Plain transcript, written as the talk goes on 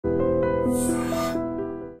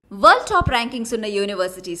World top rankings ఉన్న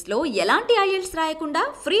universities లో ఎలాంటి ఐఎల్స్ రాయకుండా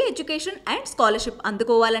free education and scholarship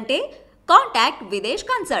అందుకోవాలంటే contact Videsh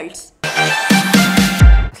consults.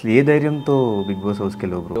 అసలు ఏ ధైర్యంతో బిగ్ బాస్ హౌస్కి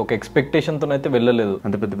వెళ్ళావు బ్రో? ఒక ఎక్స్పెక్టేషన్తో అయితే వెళ్ళలేదు.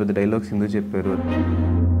 అంత పెద్ద పెద్ద డైలాగ్స్ ఎందుకు చెప్పారు?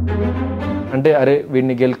 అంటే అరే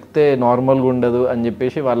వీడిని గెలిస్తే నార్మల్గా ఉండదు అని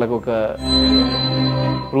చెప్పేసి వాళ్ళకు ఒక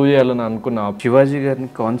ప్రూవ్ చేయాలని అనుకున్నా. శివాజీ గారిని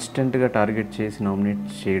కాన్స్టెంట్గా టార్గెట్ చేసి నామినేట్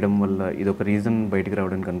చేయడం వల్ల ఇది ఒక రీజన్ బయటికి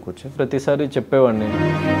రావడానికి అనుకోవచ్చు. ప్రతిసారి చెప్పేవాడిని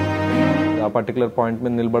ఆ పర్టికులర్ పాయింట్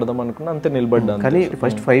మీద నిలబడదాం అనుకున్నా, అంతే నిలబడ్డాను. కానీ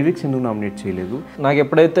ఫస్ట్ 5 వీక్స్ ఎందుకు నామినేట్ చేయలేదు? నాకు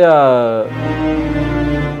ఎప్పుడైతే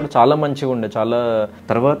చాలా మంచిగా ఉండే, చాలా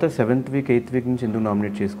తర్వాత 7th వీక్ 8th వీక్ నుంచి ఎందుకు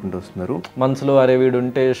నామినేట్ చేసుకుంటూ వస్తున్నారు? మనసులో అరే వీడు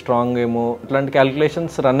ఉంటే స్ట్రాంగ్ ఏమో ఇట్లాంటి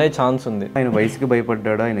క్యాలిక్యులేషన్స్ రన్ అయ్యే ఛాన్స్ ఉంది. ఆయన వయసుకి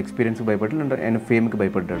భయపడ్డా, ఆయన ఎక్స్పీరియన్స్కి భయపడ్డా, అంటే ఆయన ఫేమ్కి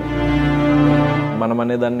భయపడ్డాడు? మనం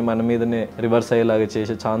అనేదాన్ని మన మీదనే రివర్స్ అయ్యేలాగా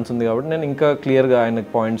చేసే ఛాన్స్ ఉంది కాబట్టి నేను ఇంకా క్లియర్గా ఆయనకు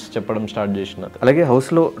పాయింట్స్ చెప్పడం స్టార్ట్ చేసిన. అలాగే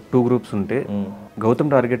హౌస్లో 2 గ్రూప్స్ ఉంటే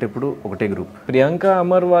గౌతమ్ టార్గెట్ ఎప్పుడు ఒకటే గ్రూప్. ప్రియాంక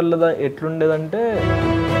అమర్ వాళ్ళ ఎట్లుండేదంటే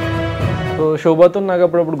శోభాతో నాకు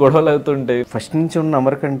అప్పుడప్పుడు గొడవలు అవుతుంటాయి. ఫస్ట్ నుంచి ఉన్న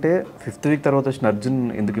అమర్ కంటే 5th వీక్ తర్వాత వచ్చిన అర్జున్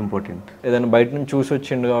ఎందుకు ఇంపార్టెంట్? ఏదైనా బయట నుంచి చూసి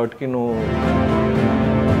వచ్చిండు కాబట్టి నువ్వు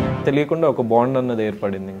తెలియకుండా ఒక బాండ్ అన్నది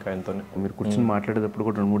ఏర్పడింది ఇంకా ఆయనతో. మీరు కూర్చొని మాట్లాడేటప్పుడు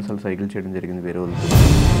కూడా 2-3 సార్లు సైకిల్ చేయడం జరిగింది వేరే వాళ్ళతో.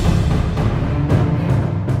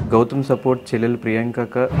 గౌతమ్ సపోర్ట్ చెల్లెలు ప్రియాంక,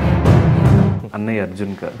 అన్నయ్య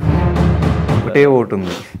అర్జున్కా ఒకటే ఓటు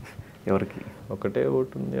ఉంది. ఎవరికి ఒకటే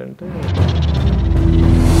ఓటు ఉంది అంటే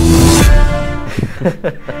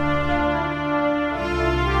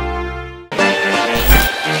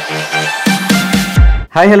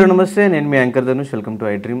హాయ్ హలో నమస్తే, నేను మీ anchor Dhanush. Welcome to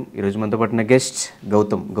iDream. ఈరోజు మనతో పాటున్న గెస్ట్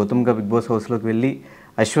గౌతమ్గా బిగ్ బాస్ హౌస్లోకి వెళ్ళి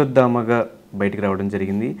అశ్వత్థామగా బయటికి రావడం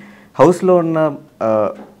జరిగింది. హౌస్లో ఉన్న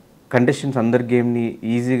కంటెస్టెంట్స్ అందరి గేమ్ని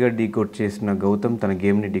ఈజీగా డీకోడ్ చేసిన గౌతమ్ తన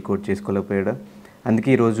గేమ్ని డీకోడ్ చేసుకోలేకపోయాడా? అందుకే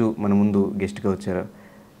ఈరోజు మన ముందు గెస్ట్గా వచ్చారా?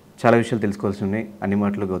 చాలా విషయాలు తెలుసుకోవాల్సి ఉన్నాయి. అన్ని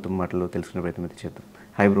మాటలు గౌతమ్ మాటలు తెలుసుకునే ప్రయత్నం అయితే చేద్దాం.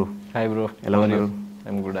 Hi bro. హాయ్ బ్రో, ఎలా ఉన్నారు?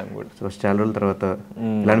 I'm good. సో చాలా రోజుల తర్వాత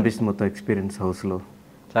ఎలా అనిపిస్తుంది మొత్తం ఎక్స్పీరియన్స్ హౌస్లో?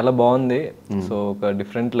 చాలా బాగుంది. సో ఒక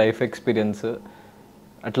డిఫరెంట్ లైఫ్ ఎక్స్పీరియన్స్.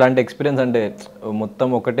 అట్లాంటి ఎక్స్పీరియన్స్ అంటే మొత్తం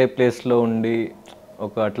ఒకటే ప్లేస్లో ఉండి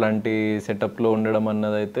ఒక అట్లాంటి సెటప్లో ఉండడం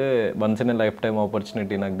అన్నది అయితే once in a life time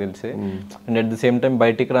opportunity నాకు తెలిసి. And at the same time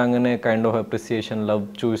బయటికి రాగానే కైండ్ ఆఫ్ అప్రిసియేషన్, లవ్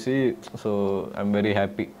చూసి సో ఐఎమ్ వెరీ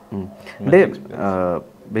హ్యాపీ. అంటే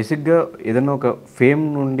బేసిక్గా ఏదైనా ఒక ఫేమ్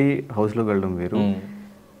నుండి హౌస్లోకి వెళ్ళడం వేరు,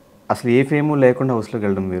 అసలు ఏ ఫేము లేకుండా హౌస్లోకి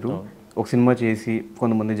వెళ్ళడం వేరు. ఒక సినిమా చేసి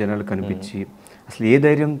కొంతమంది జనాలు కనిపించి అసలు ఏ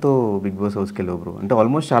ధైర్యంతో బిగ్ బాస్ హౌస్కి వెళ్ళావు బ్రో? అంటే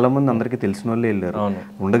ఆల్మోస్ట్ చాలా మంది అందరికీ తెలిసిన వాళ్ళే వెళ్ళారు.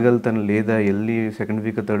 ఉండగలుగుతాను లేదా వెళ్ళి 2nd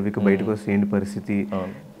వీక్ 3rd వీక్ బయటకు వస్తే ఏంటి పరిస్థితి,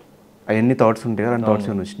 అవన్నీ థాట్స్ ఉంటాయి. అలాంటి థాట్స్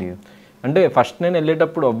ఏమైనా వచ్చినాయి? అంటే ఫస్ట్ నేను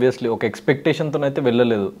వెళ్ళేటప్పుడు ఆబ్వియస్లీ ఒక ఎక్స్పెక్టేషన్తో అయితే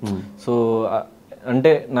వెళ్ళలేదు. సో అంటే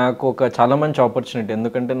నాకు ఒక చాలా మంచి ఆపర్చునిటీ,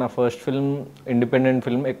 ఎందుకంటే నా ఫస్ట్ ఫిల్మ్ ఇండిపెండెంట్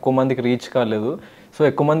ఫిల్మ్ ఎక్కువ మందికి రీచ్ కాలేదు, సో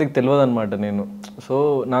ఎక్కువ మందికి తెలియదు అనమాట నేను. సో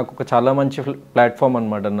నాకు ఒక చాలా మంచి ప్లాట్ఫామ్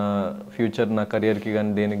అనమాట నా ఫ్యూచర్, నా కెరియర్కి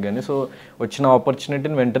కానీ దేనికి కానీ. సో వచ్చిన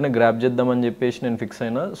ఆపర్చునిటీని వెంటనే గ్రాప్ చేద్దామని చెప్పేసి నేను ఫిక్స్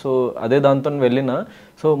అయినా. సో అదే దాంతో వెళ్ళిన.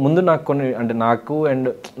 సో ముందు నాకు కొన్ని అంటే నాకు అండ్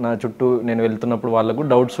నా చుట్టూ నేను వెళ్తున్నప్పుడు వాళ్ళకు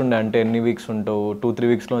డౌట్స్ ఉండే, అంటే ఎన్ని వీక్స్ ఉంటావు,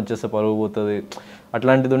 2-3 వీక్స్లో వచ్చేస్తే పరుగు పోతుంది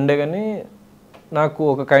అట్లాంటిది ఉండే. కానీ నాకు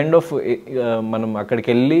ఒక కైండ్ ఆఫ్ మనం అక్కడికి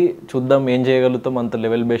వెళ్ళి చూద్దాం ఏం చేయగలుగుతాం, అంత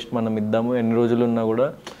లెవెల్ బెస్ట్ మనం ఇద్దాము, ఎన్ని రోజులు ఉన్నా కూడా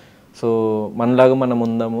సో మనలాగా మనం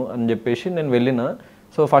ఉందాము అని చెప్పేసి నేను వెళ్ళిన.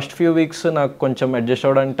 సో ఫస్ట్ ఫ్యూ వీక్స్ నాకు కొంచెం అడ్జస్ట్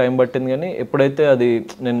అవ్వడానికి టైం పట్టింది. కానీ ఎప్పుడైతే అది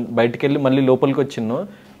నేను బయటికి వెళ్ళి మళ్ళీ లోపలికి వచ్చినో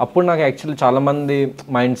అప్పుడు నాకు యాక్చువల్లీ చాలామంది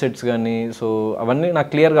మైండ్ సెట్స్ కానీ సో అవన్నీ నాకు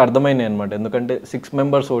క్లియర్గా అర్థమైనాయి అనమాట. ఎందుకంటే 6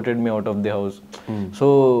 members voted me out of the house. So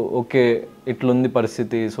okay ఇట్లుంది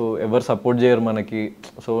పరిస్థితి, సో ఎవరు సపోర్ట్ చేయరు మనకి,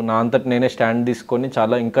 సో నా అంతటి నేనే స్టాండ్ తీసుకొని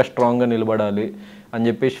చాలా ఇంకా స్ట్రాంగ్గా నిలబడాలి అని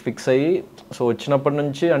చెప్పేసి ఫిక్స్ అయ్యి సో వచ్చినప్పటి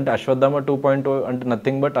నుంచి అంటే అశ్వత్థామ 2.0 అంటే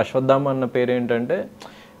నథింగ్ బట్ అశ్వత్థామ అన్న పేరు ఏంటంటే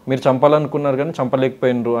మీరు చంపాలనుకున్నారు కానీ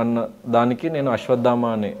చంపలేకపోయినరు అన్న దానికి నేను అశ్వత్థామ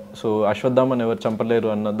అని. సో అశ్వత్థామని ఎవరు చంపలేరు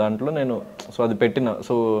అన్న దాంట్లో నేను సో అది పెట్టిన.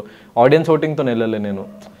 సో ఆడియన్స్ ఓటింగ్తో వెళ్ళలే నేను,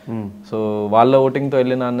 సో వాళ్ళ ఓటింగ్తో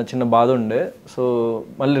వెళ్ళిన అన్న చిన్న బాధ ఉండే. సో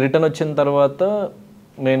మళ్ళీ రిటర్న్ వచ్చిన తర్వాత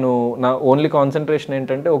నేను నా ఓన్లీ కాన్సన్ట్రేషన్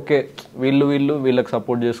ఏంటంటే ఓకే వీళ్ళకి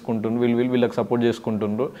సపోర్ట్ చేసుకుంటుండ్రు, వీళ్ళకి సపోర్ట్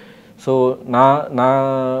చేసుకుంటుండ్రు. సో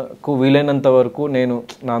నాకు వీలైనంత వరకు నేను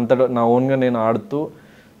నా ఓన్గా నేను ఆడుతూ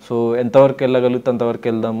సో ఎంతవరకు వెళ్ళగలిగితే అంతవరకు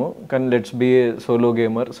వెళ్దాము, కానీ let's be A solo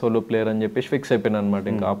gamer, solo player అని చెప్పేసి ఫిక్స్ అయిపోయినా అనమాట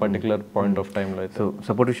ఇంకా ఆ పర్టికులర్ పాయింట్ ఆఫ్ టైంలో అయితే. సో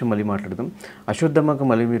సపోర్ట్ విషయం మళ్ళీ మాట్లాడదాం. అశ్వత్థామకు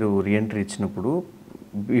మళ్ళీ మీరు రీఎంట్రీ ఇచ్చినప్పుడు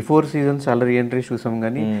బిఫోర్ సీజన్స్ చాలా రీఎంట్రీస్ చూసాం,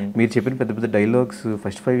 కానీ మీరు చెప్పిన పెద్ద పెద్ద డైలాగ్స్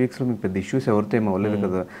ఫస్ట్ 5 వీక్స్లో మీకు పెద్ద ఇష్యూస్ ఎవరితో ఏమో అవ్వలేదు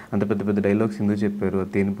కదా? అంత పెద్ద పెద్ద డైలాగ్స్ ఎందుకు చెప్పారు?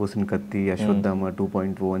 తేనె పోసిన కత్తి, అశ్వత్థామ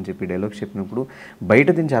 2.0 అని చెప్పి డైలాగ్స్ చెప్పినప్పుడు బయట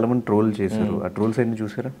దీన్ని చాలా మంది ట్రోల్ చేశారు. ఆ ట్రోల్స్ అన్ని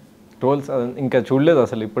చూసారా? ట్రోల్స్ ఇంకా చూడలేదు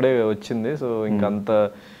అసలు, ఇప్పుడే వచ్చింది. సో ఇంకా అంత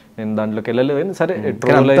నేను దాంట్లోకి వెళ్ళలేదు. సరే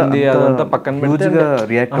ట్రోల్ అయింది అదంతా పక్కన పెడితే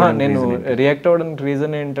నేను రియాక్ట్ అవ్వడానికి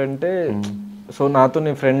రీజన్ ఏంటంటే, సో నాతో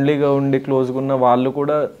నేను ఫ్రెండ్లీగా ఉండి క్లోజ్గా ఉన్న వాళ్ళు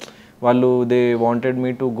కూడా వాళ్ళు they wanted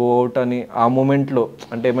me to go out అని ఆ మూమెంట్లో,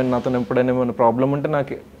 అంటే ఏమైనా నాతో ఎప్పుడైనా ఏమైనా ప్రాబ్లం ఉంటే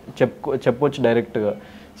నాకు చెప్పొచ్చు డైరెక్ట్గా.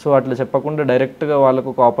 సో అట్లా చెప్పకుండా డైరెక్ట్గా వాళ్ళకు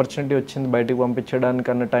ఒక ఆపర్చునిటీ వచ్చింది బయటికి పంపించడానికి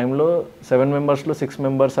అన్న టైంలో 7 మెంబర్స్లో 6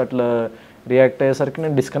 మెంబర్స్ అట్లా రియాక్ట్ అయ్యేసరికి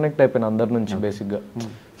నేను డిస్కనెక్ట్ అయిపోయాను అందరి నుంచి బేసిక్గా.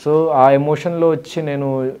 సో ఆ ఎమోషన్లో వచ్చి నేను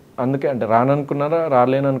అందుకే అంటే రాననుకున్నారా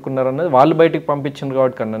రాలేననుకున్నారా అన్నది వాళ్ళు బయటికి పంపించింది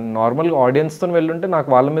కాబట్టి కన్నా నార్మల్గా ఆడియన్స్తో వెళ్ళుంటే నాకు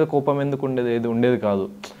వాళ్ళ మీద కోపం ఎందుకు ఉండేది కాదు.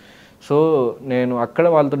 సో నేను అక్కడ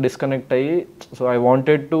వాళ్ళతో డిస్కనెక్ట్ అయ్యి, so I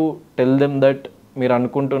wanted to tell them that మీరు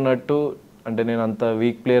అనుకుంటున్నట్టు అంటే నేను అంత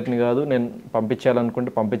వీక్ ప్లేయర్ని కాదు, నేను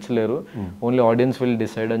పంపించాలనుకుంటే పంపించలేరు, ఓన్లీ ఆడియన్స్ విల్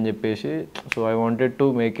డిసైడ్ అని చెప్పేసి. So I wanted to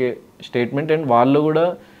make a statement. And వాళ్ళు కూడా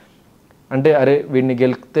అంటే అరే వీడిని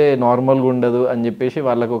గెలిస్తే నార్మల్గా ఉండదు అని చెప్పేసి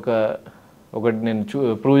వాళ్ళకు ఒకటి నేను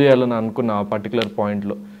ప్రూవ్ చేయాలని అనుకున్నా ఆ పర్టికులర్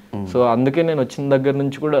పాయింట్లో. సో అందుకే నేను వచ్చిన దగ్గర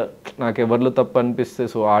నుంచి కూడా నాకు ఎవరిలో తప్పు అనిపిస్తే,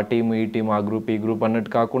 సో ఆ టీం ఈ టీం ఆ గ్రూప్ ఈ గ్రూప్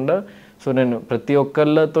అన్నట్టు కాకుండా, సో నేను ప్రతి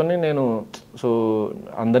ఒక్కళ్ళతోనే నేను సో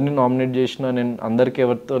అందరినీ నామినేట్ చేసిన, నేను అందరికీ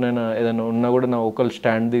ఎవరితో నేను ఏదైనా ఉన్నా కూడా నా ఒకళ్ళు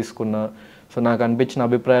స్టాండ్ తీసుకున్నా. సో నాకు అనిపించిన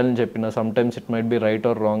అభిప్రాయాలను చెప్పిన, some times it might be right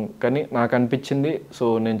are wrong, కానీ నాకు అనిపించింది సో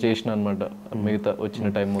నేను చేసిన అనమాట మిగతా వచ్చిన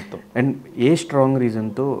టైం మొత్తం. అండ్ ఏ స్ట్రాంగ్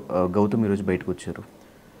రీజన్తో గౌతమ్ ఈరోజు బయటకు వచ్చారు?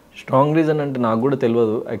 స్ట్రాంగ్ రీజన్ అంటే నాకు కూడా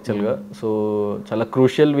తెలియదు యాక్చువల్గా. సో చాలా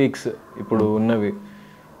క్రూషియల్ వీక్స్ ఇప్పుడు ఉన్నవి.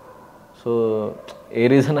 సో ఏ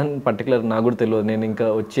రీజన్ అని పర్టికులర్ నాకు కూడా తెలియదు, నేను ఇంకా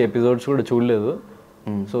వచ్చే ఎపిసోడ్స్ కూడా చూడలేదు.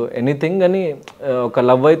 సో ఎనీథింగ్ అని ఒక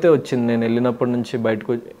లవ్ అయితే వచ్చింది నేను వెళ్ళినప్పటి నుంచి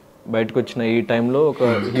బయటకు వచ్చిన ఈ టైంలో. ఒక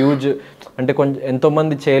హ్యూజ్ అంటే కొంచెం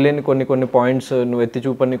ఎంతోమంది చేయలేని కొన్ని పాయింట్స్ నువ్వు ఎత్తి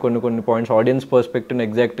చూపని కొన్ని పాయింట్స్ ఆడియన్స్ పర్స్పెక్టివ్ని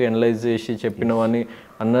ఎగ్జాక్ట్గా అనలైజ్ చేసి చెప్పినవని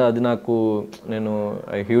అది నాకు నేను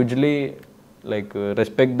hugely like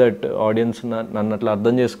respect that audience నన్ను అట్లా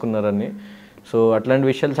అర్థం చేసుకున్నారని. సో అట్లాంటి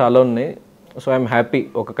విషయాలు చాలా ఉన్నాయి. సో ఐఎమ్ హ్యాపీ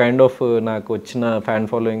ఒక కైండ్ ఆఫ్ నాకు వచ్చిన ఫ్యాన్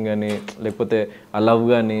ఫాలోయింగ్ కానీ లేకపోతే ఆ లవ్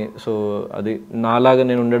కానీ, సో అది నాలాగా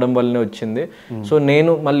నేను ఉండడం వల్లనే వచ్చింది. సో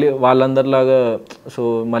నేను మళ్ళీ వాళ్ళందరిలాగా సో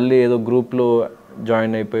మళ్ళీ ఏదో గ్రూప్లో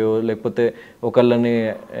జాయిన్ అయిపోయో లేకపోతే ఒకళ్ళని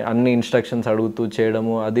అన్ని ఇన్స్ట్రక్షన్స్ అడుగుతూ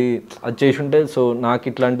చేయడము అది చేసి ఉంటే సో నాకు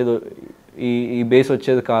ఇట్లాంటిది ఈ బేస్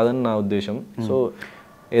వచ్చేది కాదని నా ఉద్దేశం. సో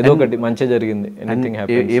ఏదో ఒకటి మంచి జరిగింది.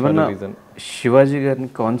 ఏమన్నా శివాజీ గారిని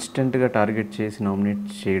కాన్స్టెంట్గా టార్గెట్ చేసి నామినేట్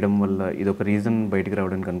చేయడం వల్ల ఇది ఒక రీజన్ బయటికి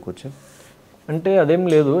రావడానికి అనుకోవచ్చా? అంటే అదేం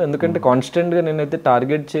లేదు, ఎందుకంటే కాన్స్టెంట్గా నేనైతే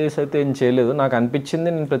టార్గెట్ చేసి అయితే ఏం చేయలేదు. నాకు అనిపించింది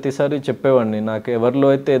నేను ప్రతిసారి చెప్పేవాడిని, నాకు ఎవరిలో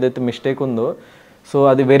అయితే ఏదైతే మిస్టేక్ ఉందో సో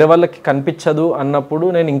అది వేరే వాళ్ళకి కనిపించదు అన్నప్పుడు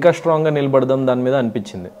నేను ఇంకా స్ట్రాంగ్గా నిలబడదాం దాని మీద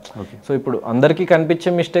అనిపించింది. సో ఇప్పుడు అందరికీ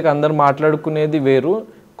కనిపించే మిస్టేక్ అందరు మాట్లాడుకునేది వేరు,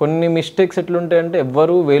 కొన్ని మిస్టేక్స్ ఎట్లుంటాయంటే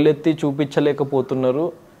ఎవ్వరూ వేలెత్తి చూపించలేకపోతున్నారు,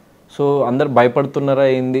 సో అందరు భయపడుతున్నారా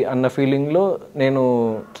ఏంది అన్న ఫీలింగ్లో నేను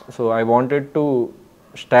so I wanted to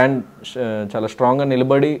stand చాలా స్ట్రాంగ్గా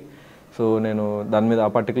నిలబడి సో నేను దాని మీద ఆ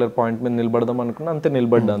పర్టికులర్ పాయింట్ మీద నిలబడదాం అనుకున్నా, అంతే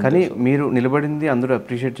నిలబడ్డాను. కానీ మీరు నిలబడింది అందరూ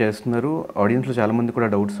అప్రిషియేట్ చేస్తున్నారు, ఆడియన్స్లో చాలా మంది కూడా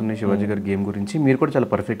డౌట్స్ ఉన్నాయి శివాజీ గారి గేమ్ గురించి, మీరు కూడా చాలా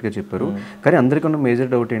పర్ఫెక్ట్గా చెప్పారు. కానీ అందరికన్నా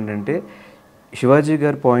మేజర్ డౌట్ ఏంటంటే శివాజీ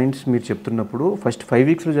గారి పాయింట్స్ మీరు చెప్తున్నప్పుడు ఫస్ట్ 5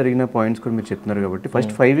 వీక్స్లో జరిగిన పాయింట్స్ కూడా మీరు చెప్తున్నారు కాబట్టి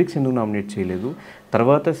ఫస్ట్ 5 వీక్స్ ఎందుకు నామినేట్ చేయలేదు,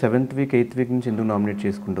 తర్వాత 7th వీక్ 8th వీక్ నుంచి ఎందుకు నామినేట్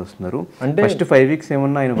చేసుకుంటూ వస్తున్నారు? అంటే ఫస్ట్ 5 వీక్స్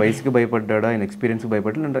ఏమన్నా ఆయన వయసుకి భయపడ్డా, ఆయన ఎక్స్పీరియన్స్కి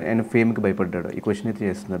భయపడ్డా, అంటే ఆయన ఫేమ్కి భయపడ్డా? ఈ క్వశ్చన్ అయితే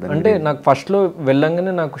చేస్తున్నారు. అంటే నాకు ఫస్ట్లో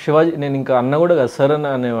వెళ్ళంగానే నాకు శివాజీ నేను ఇంకా అన్న కూడా కదా సార్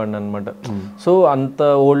అని అనేవాడిని అనమాట. సో అంత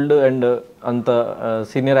ఓల్డ్ అండ్ అంత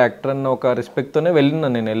సీనియర్ యాక్టర్ అన్న ఒక రెస్పెక్ట్తోనే వెళ్ళినా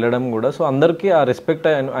నేను వెళ్ళడం కూడా. సో అందరికీ ఆ రెస్పెక్ట్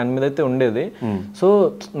ఆయన మీద అయితే ఉండేది. సో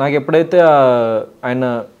నాకు ఎప్పుడైతే ఆయన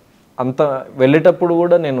అంత వెళ్ళేటప్పుడు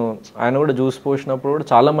కూడా నేను ఆయన కూడా జ్యూస్ పోసినప్పుడు కూడా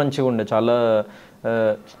చాలా మంచిగా ఉండే, చాలా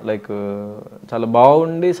లైక్ చాలా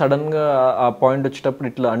బాగుండి సడన్గా ఆ పాయింట్ వచ్చేటప్పుడు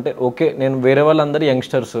ఇట్లా అంటే ఓకే నేను వేరే వాళ్ళందరూ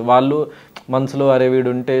యంగ్స్టర్స్ వాళ్ళు మనసులో అరే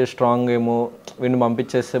వీడు ఉంటే స్ట్రాంగ్ ఏమో వీడిని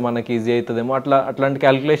పంపించేస్తే మనకి ఈజీ అవుతుందేమో అట్లాంటి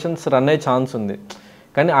క్యాలిక్యులేషన్స్ రన్ అయ్యే ఛాన్స్ ఉంది.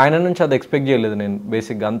 కానీ ఆయన నుంచి అది ఎక్స్పెక్ట్ చేయలేదు నేను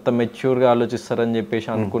బేసిక్గా, అంత మెచ్యూర్గా ఆలోచిస్తారని చెప్పేసి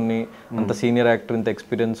అనుకుని అంత సీనియర్ యాక్టర్ ఇంత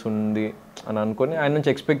ఎక్స్పీరియన్స్ ఉంది అని అనుకుని ఆయన నుంచి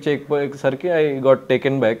expect చేయకపోయేసరికి I got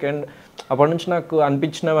taken back. And అప్పటి నుంచి నాకు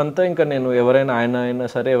అనిపించినవంతా ఇంకా నేను ఎవరైనా ఆయన అయినా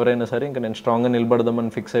సరే ఎవరైనా సరే ఇంకా నేను స్ట్రాంగ్గా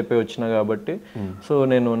నిలబడదామని ఫిక్స్ అయిపోయి వచ్చినా కాబట్టి సో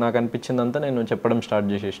నాకు అనిపించిందంతా నేను చెప్పడం స్టార్ట్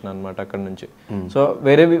చేసేసిన అనమాట అక్కడ నుంచి. సో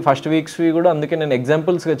వేరే ఫస్ట్ వీక్స్వి కూడా అందుకే నేను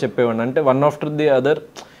ఎగ్జాంపుల్స్గా చెప్పేవాడిని, అంటే వన్ ఆఫ్టర్ ది అదర్,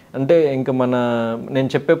 అంటే ఇంకా నేను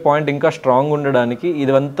చెప్పే పాయింట్ ఇంకా స్ట్రాంగ్ ఉండడానికి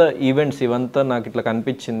ఇదంతా ఈవెంట్స్ ఇవంతా నాకు ఇట్లా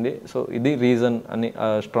కనిపించింది, సో ఇది రీజన్ అని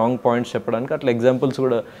స్ట్రాంగ్ పాయింట్స్ చెప్పడానికి అట్లా ఎగ్జాంపుల్స్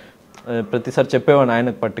కూడా ప్రతిసారి చెప్పేవాడిని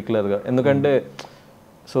ఆయనకు పర్టికులర్గా. ఎందుకంటే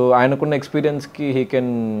సో ఆయనకున్న ఎక్స్పీరియన్స్కి he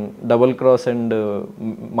can double cross and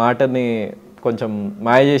మాటని కొంచెం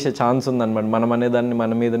మాయ చేసే ఛాన్స్ ఉందన్నమాట, మనం అనేదాన్ని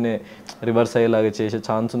మన మీదనే రివర్స్ అయ్యేలాగా చేసే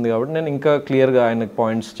ఛాన్స్ ఉంది కాబట్టి నేను ఇంకా క్లియర్గా ఆయనకు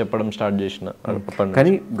పాయింట్స్ చెప్పడం స్టార్ట్ చేసిన.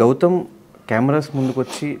 కానీ గౌతమ్ కెమెరాస్ ముందుకు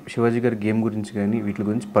వచ్చి శివాజీ గారి గేమ్ గురించి కానీ వీటి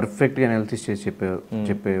గురించి పర్ఫెక్ట్గా అనాలిసిస్ చేసి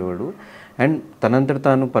చెప్పేవాడు. అండ్ తనంతట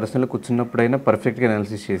తాను పర్సనల్గా కూర్చున్నప్పుడైనా పర్ఫెక్ట్గా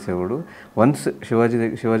అనాలిసిస్ చేసేవాడు. వన్స్ శివాజీ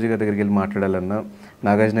గారి దగ్గరికి వెళ్ళి మాట్లాడాలన్నా,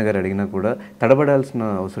 నాగార్జున గారు అడిగినా కూడా తడబడాల్సిన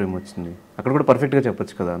అవసరం ఏమొచ్చింది? అక్కడ కూడా పర్ఫెక్ట్గా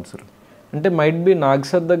చెప్పొచ్చు కదా ఆన్సర్. అంటే మైట్ బి నాగ్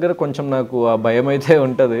సార్ దగ్గర కొంచెం నాకు ఆ భయం అయితే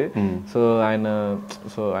ఉంటుంది. సో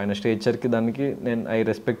ఆయన స్టేచర్కి దానికి నేను I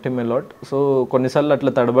respect him a lot. So కొన్నిసార్లు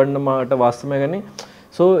అట్లా తడబడిన మాట వాస్తవమే, కానీ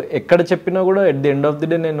సో ఎక్కడ చెప్పినా కూడా at the end of the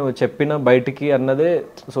day నేను చెప్పిన బయటికి అన్నదే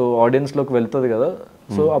సో ఆడియన్స్లోకి వెళ్తుంది కదా.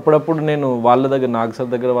 సో అప్పుడప్పుడు నేను వాళ్ళ దగ్గర, నాగ్ సార్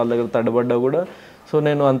దగ్గర, వాళ్ళ దగ్గర తడబడ్డా కూడా సో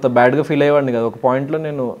నేను అంత బ్యాడ్గా ఫీల్ అయ్యేవాడిని కదా. ఒక పాయింట్లో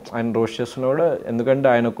నేను ఆయన రోస్ట్ చేస్తున్నా కూడా, ఎందుకంటే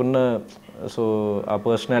ఆయనకున్న సో ఆ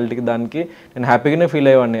పర్సనాలిటీకి దానికి నేను హ్యాపీగానే ఫీల్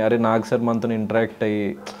అయ్యేవాడిని. అరే నాగ్ సార్ మనతో ఇంటరాక్ట్ అయ్యి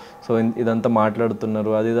సో ఇదంతా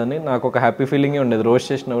మాట్లాడుతున్నారు అది ఇదని నాకు ఒక హ్యాపీ ఫీలింగే ఉండేది. రోస్ట్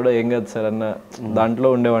చేసినా కూడా ఏం కాదు సార్ అన్న దాంట్లో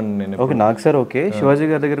ఉండేవాడిని నేను. Okay, Nag sir okay. Shivaji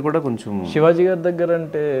గారి దగ్గర కూడా కొంచెం, శివాజీ గారి దగ్గర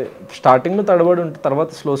అంటే స్టార్టింగ్లో తడబడి ఉంటుంది,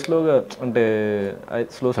 తర్వాత స్లోగా అంటే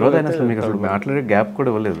మాట్లాడే గ్యాప్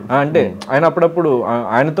కూడా ఇవ్వలేదు. అంటే ఆయన అప్పుడప్పుడు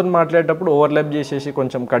ఆయనతో మాట్లాడేటప్పుడు ఓవర్లాప్ చేసేసి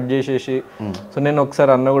కొంచెం కట్ చేసేసి, సో నేను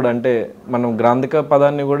ఒకసారి అన్న కూడా, అంటే మనం గ్రాంధిక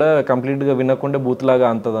పదాన్ని కూడా కంప్లీట్గా వినకుండా బూత్లాగా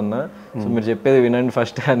అంతదన్న, సో మీరు చెప్పేది వినండి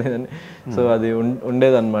ఫస్ట్ అనేది. సో అది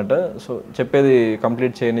ఉండేదన్నమాట. సో చెప్పేది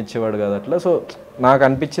కంప్లీట్ చేయనిచ్చేవాడు కదా అట్లా. సో నాకు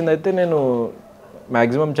అనిపించింది అయితే నేను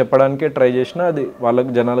మ్యాక్సిమం చెప్పడానికే ట్రై చేసిన, అది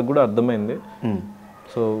వాళ్ళకి జనాలకు కూడా అర్థమైంది.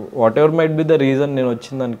 So what ever might be the reason నేను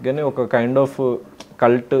వచ్చిన దానికి, కానీ ఒక kind of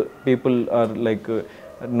cult people are like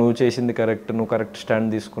నువ్వు చేసింది కరెక్ట్, నువ్వు కరెక్ట్ స్టాండ్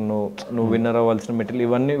తీసుకున్నావు, నువ్వు విన్నర్ అవ్వాల్సిన మెటీరియల్,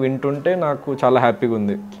 ఇవన్నీ వింటుంటే నాకు చాలా హ్యాపీగా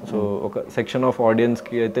ఉంది. సో ఒక సెక్షన్ ఆఫ్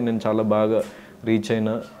ఆడియన్స్కి అయితే నేను చాలా బాగా రీచ్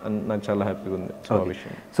అయినా అని నాకు చాలా హ్యాపీగా ఉంది. సో ఆ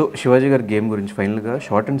విషయం. సో శివాజీ గారి గేమ్ గురించి ఫైనల్గా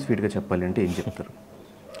షార్ట్ అండ్ స్వీట్గా చెప్పాలి అంటే ఏం చెప్తారు?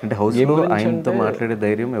 అంటే హౌస్లో ఆయనతో మాట్లాడే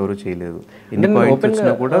ధైర్యం ఎవరు చేయలేదు,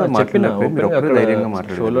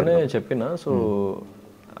 షోలోనే చెప్పిన. సో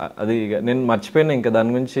అది నేను మర్చిపోయినా ఇంకా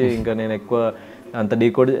దాని గురించి, ఇంకా నేను ఎక్కువ అంత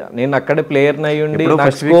డీకోడ్, నేను అక్కడే ప్లేయర్ అయ్యి ఉండి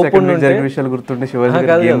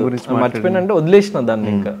మర్చిపోయినా అంటే వదిలేసిన దాన్ని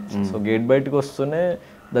ఇంకా. సో గేట్ బయటకు వస్తూనే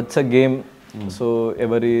దట్స్ అ గేమ్, సో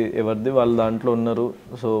ఎవరిది వాళ్ళ దాంట్లో ఉన్నారు,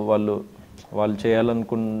 సో వాళ్ళు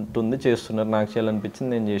చేయాలనుకుంటుంది చేస్తున్నారు, నాకు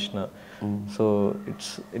చేయాలనిపించింది నేను చేసిన. So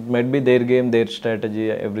it might be there game, there strategy,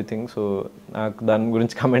 everything. So నాకు దాని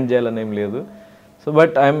గురించి కమెంట్ చేయాలని ఏం లేదు. సో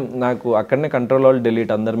బట్ నాకు అక్కడనే కంట్రోల్ ఆల్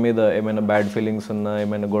డిలీట్, అందరి మీద ఏమైనా బ్యాడ్ ఫీలింగ్స్ ఉన్నా,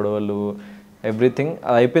 ఏమైనా గొడవలు, ఎవ్రీథింగ్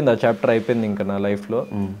అది అయిపోయింది, ఆ చాప్టర్ అయిపోయింది ఇంకా నా లైఫ్లో.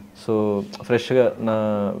 సో ఫ్రెష్గా నా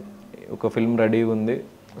ఒక ఫిల్మ్ రెడీగా ఉంది.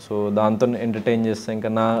 సో దాంతో ఎంటర్టైన్ చేస్తా ఇంకా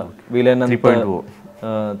నా వీలైనంత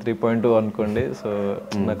 3.2 అనుకోండి. సో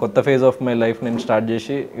నా కొత్త ఫేజ్ ఆఫ్ మై లైఫ్ నేను స్టార్ట్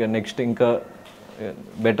చేసి ఇక నెక్స్ట్ ఇంకా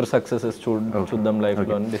బెటర్ సక్సెసెస్ చూద్దాం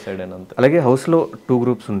లైఫ్లో అని డిసైడ్ అయినంత. అలాగే హౌస్లో 2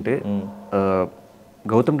 గ్రూప్స్ ఉంటే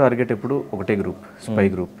గౌతమ్ టార్గెట్ ఎప్పుడు ఒకటే గ్రూప్, స్పై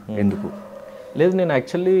గ్రూప్. ఎందుకు? లేదు, నేను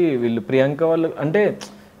యాక్చువల్లీ వీళ్ళు ప్రియాంక వాళ్ళు, అంటే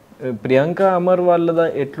ప్రియాంక అమర్ వాళ్ళదా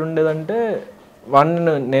ఎట్లుండేదంటే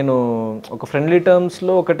వాడిని నేను ఒక ఫ్రెండ్లీ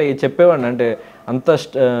టర్మ్స్లో ఒకటి చెప్పేవాడిని, అంటే అంత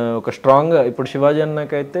ఒక స్ట్రాంగ్గా. ఇప్పుడు శివాజీ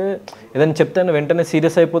అన్నకైతే ఏదైనా చెప్తే వెంటనే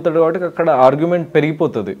సీరియస్ అయిపోతాడు కాబట్టి అక్కడ ఆర్గ్యుమెంట్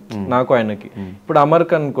పెరిగిపోతుంది నాకు ఆయనకి. ఇప్పుడు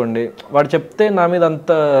అమర్కి అనుకోండి, వాడు చెప్తే నా మీద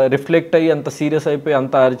అంత రిఫ్లెక్ట్ అయ్యి అంత సీరియస్ అయిపోయి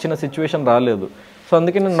అంత అరిచిన సిచ్యువేషన్ రాలేదు. సో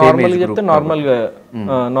అందుకే నేను నార్మల్గా చెప్తే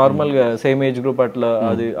నార్మల్గా సేమ్ ఏజ్ గ్రూప్ అట్లా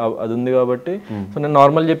అది ఉంది కాబట్టి, సో నేను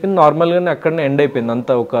నార్మల్ చెప్పింది నార్మల్గానే అక్కడనే ఎండ్ అయిపోయింది,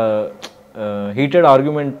 అంత ఒక హీటెడ్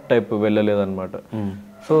ఆర్గ్యుమెంట్ టైప్ వెళ్ళలేదన్నమాట.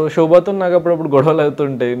 సో శోభతో నాకు అప్పుడప్పుడు గొడవలు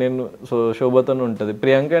అవుతుంటాయి, నేను సో శోభతోనే ఉంటుంది.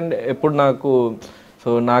 ప్రియాంక అండ్ ఎప్పుడు నాకు,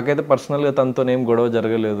 సో నాకైతే పర్సనల్గా తనతో ఏం గొడవ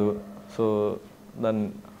జరగలేదు. సో దాన్ని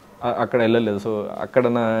అక్కడ వెళ్ళలేదు. సో అక్కడ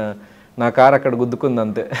నా కార్ అక్కడ గుద్దుకుంది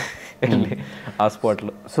అంతే వెళ్ళి ఆ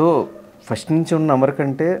స్పాట్లో. సో ఫస్ట్ నుంచి ఉన్న అమర్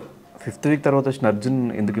కంటే 5th వీక్ తర్వాత వచ్చిన అర్జున్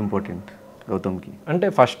ఎందుకు ఇంపార్టెంట్ గౌతమ్కి? అంటే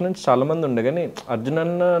ఫస్ట్ నుంచి చాలామంది ఉండే, కానీ అర్జున్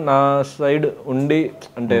అన్న నా సైడ్ ఉండి,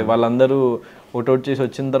 అంటే వాళ్ళందరూ ఓటౌట్ చేసి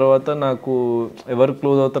వచ్చిన తర్వాత నాకు ఎవరు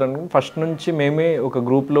క్లోజ్ అవుతారని ఫస్ట్ నుంచి మేమే ఒక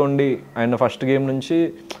గ్రూప్లో ఉండి, ఆయన ఫస్ట్ గేమ్ నుంచి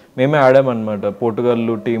మేమే ఆడామన్నమాట. పోర్టుగల్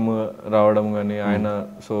టీము రావడం కానీ ఆయన,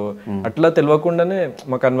 సో అట్లా తెలియకుండానే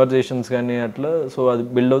మా కన్వర్జేషన్స్ కానీ అట్లా, సో అది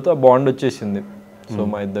బిల్డ్ అవుతూ ఆ బాండ్ వచ్చేసింది సో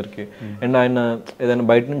మా ఇద్దరికి. అండ్ ఆయన ఏదైనా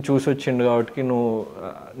బయట నుంచి చూసి వచ్చిండు కాబట్టి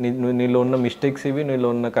నీలో ఉన్న మిస్టేక్స్ ఇవి, నీలో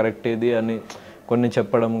ఉన్న కరెక్ట్ ఏది అని కొన్ని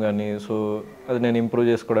చెప్పడం కానీ, సో అది నేను ఇంప్రూవ్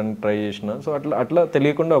చేసుకోవడానికి ట్రై చేసిన. సో అట్లా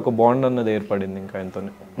తెలియకుండా ఒక బాండ్ అన్నది ఏర్పడింది ఇంకా ఆయనతో.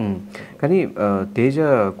 కానీ తేజ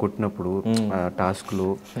కొట్టినప్పుడు టాస్క్లో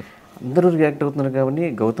అందరూ రియాక్ట్ అవుతున్నారు కాబట్టి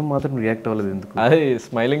గౌతమ్ మాత్రం రియాక్ట్ అవ్వలేదు ఎందుకు? అదే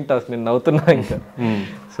స్మైలింగ్ టాస్క్, నేను నవ్వుతున్నా ఇంకా.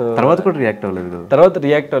 సో తర్వాత కూడా రియాక్ట్ అవ్వలేదు కదా? తర్వాత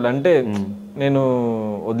రియాక్ట్ అవ్వాలి అంటే నేను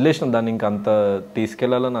వదిలేసిన దాన్ని, ఇంకా అంత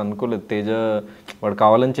తీసుకెళ్లాలని అనుకోలేదు. తేజ వాడు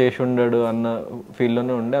కావాలని చేసి ఉండాడు అన్న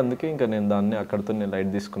ఫీల్లోనే ఉండే, అందుకే ఇంకా నేను దాన్ని అక్కడితో నేను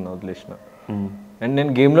లైట్ తీసుకున్నా, వదిలేసిన. అండ్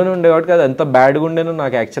నేను గేమ్లోనే ఉండే కాబట్టి అది ఎంత బ్యాడ్గా ఉండేనో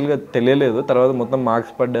నాకు యాక్చువల్గా తెలియలేదు. తర్వాత మొత్తం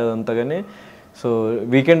మార్క్స్ పడ్డది అంతా. కానీ సో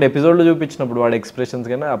వీకెండ్ ఎపిసోడ్లో చూపించినప్పుడు వాడి ఎక్స్ప్రెషన్స్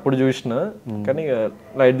కానీ అప్పుడు చూసిన, కానీ ఇక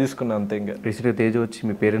లైట్ తీసుకున్నా అంతే. ఇంకా రీసెంట్గా తేజ వచ్చి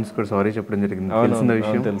మీ పేరెంట్స్ కూడా సారీ చెప్పడం జరిగింది,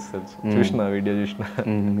 తెలుసు చూసిన వీడియో చూసిన.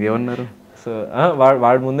 ఏమన్నారు? సో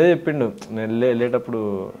వాడు ముందే చెప్పిండు, నేను వెళ్ళేటప్పుడు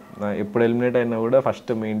ఎప్పుడు ఎలిమినేట్ అయినా కూడా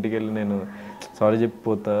ఫస్ట్ మీ ఇంటికి వెళ్ళి నేను సారీ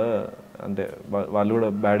చెప్పిపోతా అంటే వాళ్ళు కూడా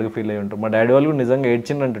బ్యాడ్గా ఫీల్ అయ్యి ఉంటారు. మా డాడీ వాళ్ళు కూడా నిజంగా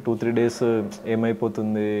ఏడ్చిండంట 2-3 days,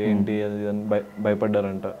 ఏమైపోతుంది ఏంటి అది అని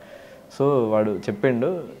భయపడ్డారంట. సో వాడు చెప్పిండు.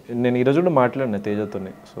 నేను ఈరోజు కూడా మాట్లాడినా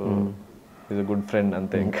తేజతోని. So is a good friend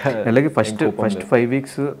అంతే. ఇంకా అలాగే ఫస్ట్ 5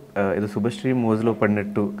 weeks ఏదో శుభశ్రీ మోజులో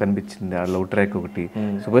పడినట్టు కనిపించింది ఆ లవ్ ట్రాక్ ఒకటి.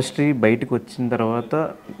 శుభశ్రీ బయటకు వచ్చిన తర్వాత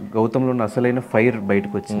గౌతమ్లో ఉన్న అసలైన ఫైర్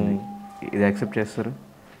బయటకు వచ్చింది, ఇది యాక్సెప్ట్ చేస్తారు?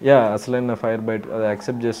 అసలైన ఫైర్ బయట అది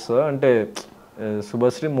యాక్సెప్ట్ చేస్తా. అంటే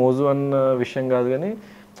శుభశ్రీ మోజు అన్న విషయం కాదు కానీ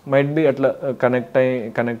మైట్ బి అట్లా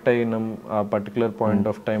కనెక్ట్ అయినాం ఆ పర్టికులర్ పాయింట్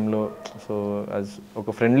ఆఫ్ టైంలో. సో యాజ్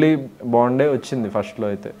ఒక ఫ్రెండ్లీ బాండే వచ్చింది ఫస్ట్లో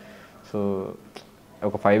అయితే. సో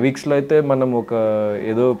ఒక 5 weeksలో అయితే మనం ఒక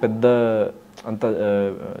ఏదో పెద్ద అంత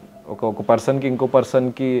ఒక పర్సన్కి ఇంకో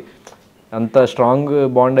పర్సన్కి అంత స్ట్రాంగ్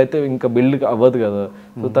బాండ్ అయితే ఇంకా బిల్డ్ అవ్వదు కదా.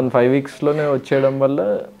 సో తను 5 weeksలోనే వచ్చేయడం వల్ల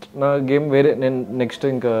నా గేమ్ వేరే, నేను నెక్స్ట్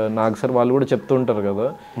ఇంకా నాగ్ సార్ వాళ్ళు కూడా చెప్తూ ఉంటారు కదా.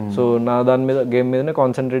 సో నా దాని మీద గేమ్ మీదనే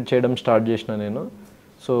కాన్సన్ట్రేట్ చేయడం స్టార్ట్ చేసిన నేను.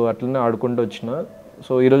 సో అట్లనే ఆడుకుంటూ వచ్చిన.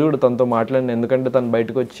 సో ఈరోజు కూడా తనతో మాట్లాడిన, ఎందుకంటే తను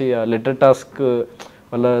బయటకు వచ్చి ఆ లెటర్ టాస్క్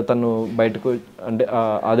వల్ల తను బయటకు అంటే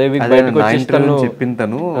అదే వీక్ బయటకు వచ్చి తను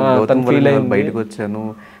ఫీల్ అయింది, బయటకు వచ్చాను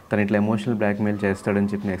తను ఇట్లా ఎమోషనల్ బ్లాక్మెయిల్ చేస్తాడని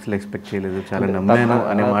చెప్పి నేను అసలు ఎక్స్పెక్ట్ చేయలేదు, చాలా నమ్మాను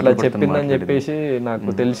అనే మాట చెప్పిందని చెప్పేసి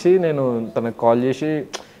నాకు తెలిసి నేను తనకు కాల్ చేసి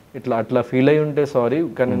అట్లా ఫీల్ అయి ఉంటే సారీ,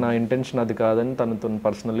 కానీ నా ఇంటెన్షన్ అది కాదని తనతో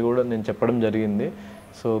పర్సనల్లీ కూడా నేను చెప్పడం జరిగింది.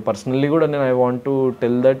 సో పర్సనల్లీ కూడా నేను I want to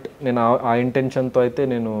tell that నేను ఆ ఇంటెన్షన్తో అయితే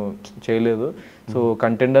నేను చేయలేదు. సో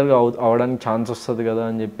కంటెండర్గా అవడానికి ఛాన్స్ వస్తుంది కదా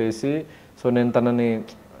అని చెప్పేసి సో నేను తనని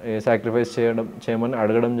సాక్రిఫైస్ చేయమని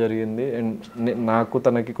అడగడం జరిగింది. అండ్ నాకు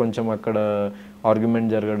తనకి కొంచెం అక్కడ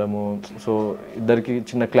ఆర్గ్యుమెంట్ జరగడము, సో ఇద్దరికి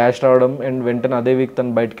చిన్న క్లాష్ రావడం, అండ్ వెంటనే అదే వీక్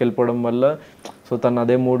తను బయటకు వెళ్ళిపోవడం వల్ల సో తను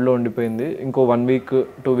అదే మూడ్లో ఉండిపోయింది. ఇంకో 1 week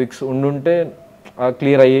 2 weeks ఉండుంటే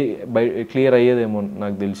క్లియర్ అయ్యేదేమో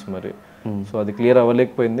నాకు తెలిసి మరి. సో అది క్లియర్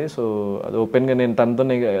అవ్వలేకపోయింది. సో అది ఓపెన్గా నేను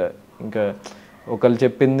తనతోనే ఇంకా ఒకళ్ళు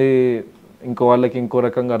చెప్పింది ఇంకో వాళ్ళకి ఇంకో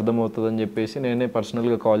రకంగా అర్థమవుతుంది అని చెప్పేసి నేనే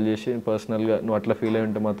పర్సనల్గా కాల్ చేసి పర్సనల్గా నువ్వు అట్లా ఫీల్ అయి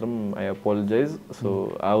ఉంటే మాత్రం ఐ అపాలజైజ్, సో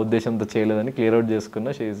ఆ ఉద్దేశంతో చేయలేదని క్లియర్ అవుట్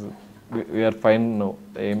చేసుకున్నా. షీఈస్ వీఆర్ ఫైన్ నో,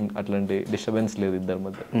 ఏం అట్లాంటి డిస్టర్బెన్స్ లేదు ఇద్దరి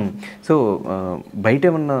మధ్య. సో బయట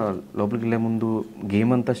ఏమన్నా లోపలికి వెళ్ళే ముందు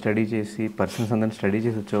గేమ్ అంతా స్టడీ చేసి పర్సన్స్ అందరినీ స్టడీ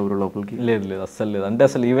చేసి వచ్చావు లోపలికి? లేదు అస్సలు లేదు. అంటే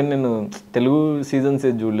అసలు ఈవెన్ నేను తెలుగు సీజన్స్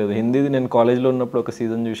చూడలేదు, హిందీది నేను కాలేజ్లో ఉన్నప్పుడు ఒక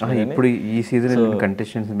సీజన్ చూసాను. ఇప్పుడు ఈ సీజన్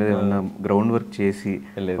కంటెస్టెంట్స్ మీద ఏమన్నా గ్రౌండ్ వర్క్ చేసి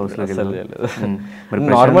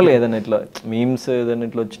నార్మల్ ఏదైనా ఇట్లా మీమ్స్ ఏదైనా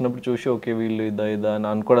ఇట్లా వచ్చినప్పుడు చూసి ఓకే వీళ్ళు ఇదా అని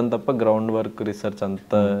అనుకోవడం తప్ప గ్రౌండ్ వర్క్ రీసెర్చ్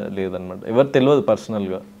అంతా లేదనమాట. ఎవరు తెలియదు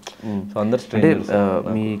పర్సనల్గా. సో అందరు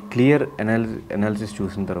మీ క్లియర్ అనాలిసిస్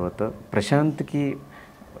చూసిన తర్వాత ప్రశాంత్కి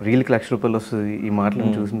రీల్కి ₹1,00,000 వస్తుంది ఈ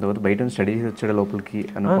మాటలను చూసిన తర్వాత బయట స్టడీ చేసి వచ్చాడు లోపలికి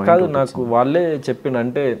కాదు, నాకు వాళ్ళే చెప్పిండు.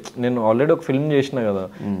 అంటే నేను ఆల్రెడీ ఒక ఫిల్మ్ చేసిన కదా,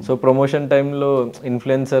 సో ప్రమోషన్ టైంలో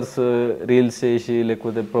ఇన్ఫ్లుయెన్సర్స్ రీల్స్ చేసి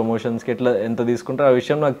లేకపోతే ప్రమోషన్స్కి ఎట్లా ఎంత తీసుకుంటారో ఆ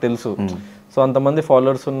విషయం నాకు తెలుసు. సో అంతమంది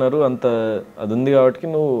ఫాలోవర్స్ ఉన్నారు, అంత అది ఉంది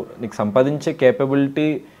కాబట్టి నీకు సంపాదించే కేపబిలిటీ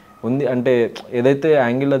ఉంది అంటే ఏదైతే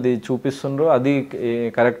యాంగిల్ అది చూపిస్తుండ్రో అది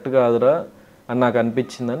కరెక్ట్ కాదురా అని నాకు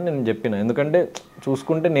అనిపించిందని నేను చెప్పిన. ఎందుకంటే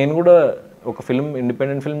చూసుకుంటే నేను కూడా ఒక ఫిల్మ్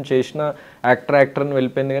ఇండిపెండెంట్ ఫిల్మ్ చేసిన యాక్టర్ అని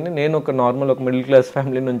వెళ్ళిపోయింది, కానీ నేను ఒక నార్మల్ ఒక మిడిల్ క్లాస్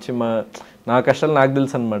ఫ్యామిలీ నుంచి నా కష్టాలు నాకు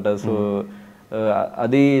తెలుసు అనమాట. సో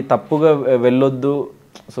అది తప్పుగా వెళ్ళొద్దు.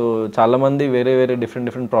 సో చాలామంది వేరే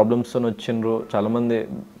డిఫరెంట్ ప్రాబ్లమ్స్తో వచ్చిండ్రు. చాలామంది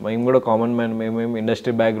మేము కూడా కామన్ మ్యాన్, మేమేమి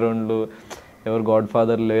ఇండస్ట్రీ బ్యాక్గ్రౌండ్లు ఎవరు గాడ్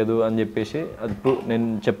ఫాదర్ లేదు అని చెప్పేసి అది నేను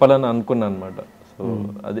చెప్పాలని అనుకున్నాను అనమాట. సో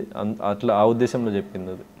అది అట్లా ఆ ఉద్దేశంలో చెప్పింది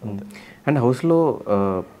అది అంతే. అండ్ హౌస్లో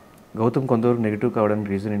గౌతమ్ కొంతవరకు నెగిటివ్ కావడానికి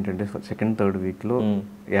రీజన్ ఏంటంటే 2nd 3rd వీక్లో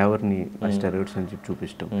యావర్ని స్టెరాయిడ్స్ అని చెప్పి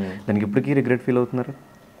చూపిస్తాం. దానికి ఇప్పటికీ రిగ్రెట్ ఫీల్ అవుతున్నారు?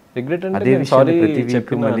 రిగ్రెట్ అంటే సారీ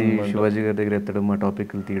మళ్ళీ శివాజీ గారి దగ్గర ఎత్తడం ఆ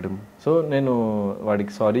టాపిక్లు తీయడం. సో నేను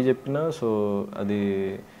వాడికి సారీ చెప్పిన. సో అది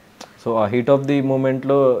సో ఆ హీట్ ఆఫ్ ది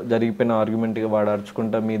మూమెంట్లో జరిగిపోయిన ఆర్గ్యుమెంట్గా వాడు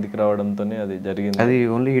అరుచుకుంటా మీదికి రావడంతోనే అది జరిగింది. అది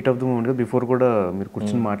only heat of the moment, before కూడా మీరు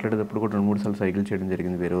కూర్చొని మాట్లాడేటప్పుడు కూడా 2-3 సార్లు సైకిల్ చేయడం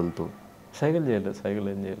జరిగింది వేరే వాళ్ళతో. సైకిల్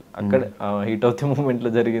ఏం చేయాలి అక్కడే ఆ హీట్ ఆఫ్ ది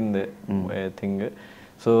మూమెంట్లో జరిగిందే థింగ్.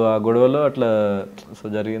 సో ఆ గొడవలో అట్లా సో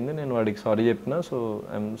జరిగింది. నేను వాడికి సారీ చెప్పిన. So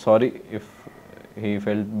I'm sorry if he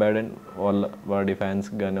felt bad and వాడి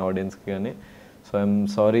ఫ్యాన్స్కి కానీ ఆడియన్స్కి కానీ. So I'm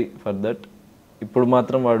sorry for that. ఇప్పుడు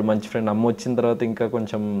మాత్రం వాడు మంచి ఫ్రెండ్. అమ్మ వచ్చిన తర్వాత ఇంకా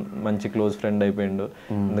కొంచెం మంచి క్లోజ్ ఫ్రెండ్ అయిపోయిండు.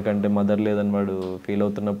 ఎందుకంటే మదర్ లేదని వాడు ఫీల్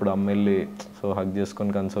అవుతున్నప్పుడు అమ్మ వెళ్ళి సో హగ్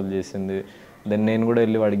చేసుకొని కన్సోల్ చేసింది. దెన్ నేను కూడా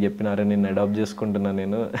వెళ్ళి వాడికి చెప్పినారే నేను అడాప్ట్ చేసుకుంటున్నా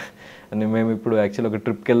నేను అని. మేము ఇప్పుడు యాక్చువల్లీ ఒక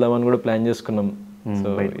ట్రిప్కి వెళ్దామని కూడా ప్లాన్ చేసుకున్నాం. సో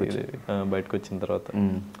బయటకు వచ్చిన తర్వాత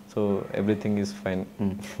so everything is fine.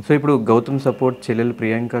 So ఇప్పుడు గౌతమ్ సపోర్ట్ చెల్లెలు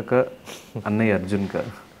ప్రియాంక, అన్నయ్య అర్జున్ కా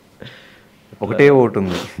ఒకటే ఓటు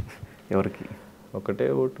ఉంది, ఎవరికి? ఒకటే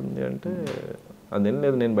ఓటు ఉంది అంటే అదేం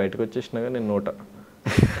లేదు. నేను బయటకు వచ్చేసినాగా నేను నోట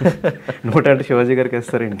అంటే శివాజీ గారికి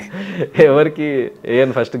వేస్తారండి? ఎవరికి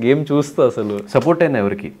వేయను. ఫస్ట్ గేమ్ చూస్తా. అసలు సపోర్ట్ అయినా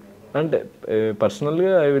ఎవరికి అంటే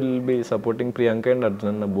పర్సనల్గా I will be supporting Priyanka and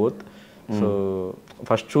Arjun అన్న బోత్. సో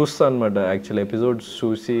ఫస్ట్ చూస్తా అనమాట. యాక్చువల్ ఎపిసోడ్స్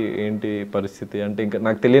చూసి ఏంటి పరిస్థితి అంటే ఇంకా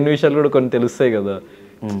నాకు తెలియని విషయాలు కూడా కొన్ని తెలుస్తాయి కదా.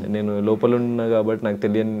 నేను లోపల ఉన్నా కాబట్టి నాకు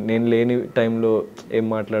తెలియని, నేను లేని టైంలో ఏం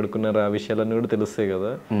మాట్లాడుకున్నారు ఆ విషయాలన్నీ కూడా తెలుస్తాయి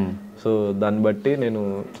కదా. సో దాన్ని బట్టి నేను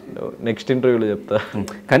నెక్స్ట్ ఇంటర్వ్యూలో చెప్తా.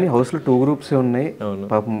 కానీ హౌస్లో 2 గ్రూప్సే ఉన్నాయి.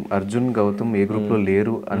 పాపం అర్జున్ గౌతమ్ ఏ గ్రూప్లో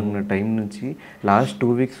లేరు అనుకున్న టైం నుంచి లాస్ట్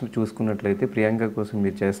 2 వీక్స్ చూసుకున్నట్లయితే ప్రియాంక కోసం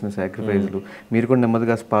మీరు చేసిన సాక్రిఫైస్లు, మీరు కూడా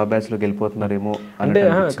నెమ్మదిగా స్పా బ్యాచ్లోకి వెళ్ళిపోతున్నారేమో అంటే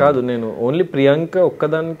కాదు. నేను ఓన్లీ ప్రియాంక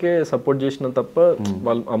ఒక్కదానికే సపోర్ట్ చేసిన తప్ప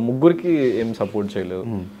వాళ్ళు ఆ ముగ్గురికి ఏం సపోర్ట్ చేయలేదు.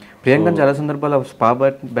 ప్రియాంక చాలా సందర్భాలు స్పా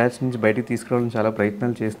బ్యాచ్ నుంచి బయటికి తీసుకురావాలని చాలా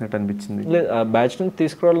ప్రయత్నాలు చేసినట్టు అనిపించింది. లేదు ఆ బ్యాచ్ నుంచి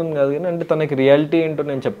తీసుకురావాలని కాదు కానీ అంటే తనకి రియాలిటీ ఏంటో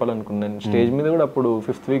నేను చెప్పాలనుకున్నాను. స్టేజ్ మీద కూడా అప్పుడు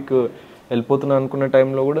 5th వీక్ వెళ్ళిపోతున్నా అనుకున్న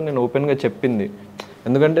టైంలో కూడా నేను ఓపెన్గా చెప్పింది.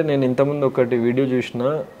 ఎందుకంటే నేను ఇంతకుముందు ఒకటి వీడియో చూసిన,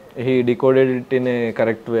 he decoded it in a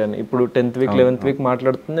correct way అని. ఇప్పుడు 10th వీక్ 11th వీక్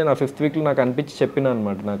మాట్లాడుతుంది. నేను ఆ 5th వీక్లో నాకు అనిపించి చెప్పిన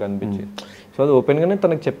అనమాట. నాకు అనిపించి సో అది ఓపెన్గానే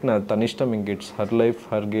తనకు చెప్పిన, తన ఇష్టం, ఇంక it's her life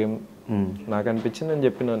her game. నాకు అనిపించింది నేను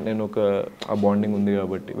చెప్పిన, నేను ఒక ఆ బాండింగ్ ఉంది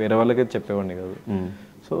కాబట్టి వేరే వాళ్ళకైతే చెప్పేవాడిని కాదు.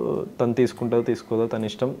 సో తను తీసుకుంటుందో తీసుకోదో తన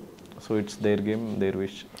ఇష్టం. So it's there game there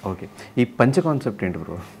wish. Okay, ఈ పంచ కాన్సెప్ట్ ఏంటి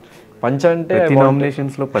బ్రో? పంచ అంటే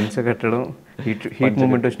నామినేషన్స్లో పంచ కట్టడం, హీట్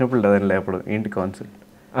మూమెంట్ వచ్చినప్పుడు దాన్ని లేపడం, ఏంటి కాన్సెప్ట్?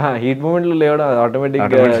 హీట్ మూమెంట్లో లేవడం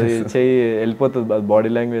ఆటోమేటిక్గా చెయ్యి వెళ్ళిపోతుంది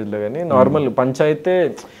బాడీ లాంగ్వేజ్లో. కానీ నార్మల్ పంచ అయితే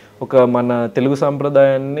ఒక మన తెలుగు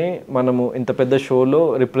సాంప్రదాయాన్ని మనము ఇంత పెద్ద షోలో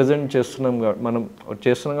రిప్రజెంట్ చేస్తున్నాం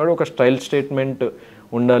కాబట్టి ఒక స్టైల్ స్టేట్మెంట్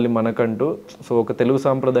ఉండాలి మనకంటూ. సో ఒక తెలుగు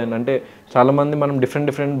సాంప్రదాయం అంటే చాలామంది మనం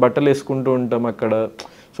డిఫరెంట్ బట్టలు వేసుకుంటూ ఉంటాం అక్కడ.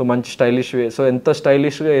 సో మంచి స్టైలిష్ వే. సో ఎంత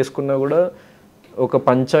స్టైలిష్గా వేసుకున్నా కూడా ఒక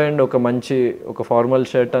పంచ అండ్ ఒక ఫార్మల్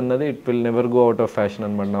షర్ట్ అన్నది it will never go out of fashion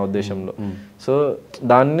అనమాట నా ఉద్దేశంలో. సో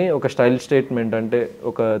దాన్ని ఒక స్టైల్ స్టేట్మెంట్ అంటే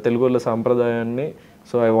ఒక తెలుగు వాళ్ళ సాంప్రదాయాన్ని,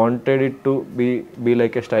 so I wanted it to be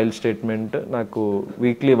like A style statement. నాకు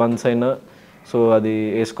వీక్లీ వన్స్ అయినా సో అది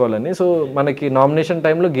వేసుకోవాలని. సో మనకి నామినేషన్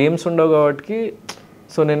టైంలో గేమ్స్ ఉండవు కాబట్టి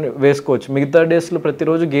సో నేను వేసుకోవచ్చు. మిగతా డేస్లో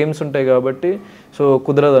ప్రతిరోజు గేమ్స్ ఉంటాయి కాబట్టి సో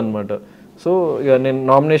కుదరదు అనమాట. సో ఇక నేను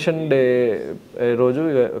నామినేషన్ డే రోజు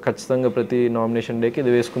ఇక ఖచ్చితంగా ప్రతి నామినేషన్ డేకి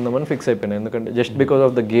ఇది వేసుకుందామని ఫిక్స్ అయిపోయాను. ఎందుకంటే just because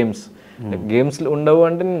of the games ఉండవు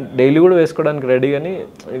అంటే డైలీ కూడా వేసుకోవడానికి రెడీ. కానీ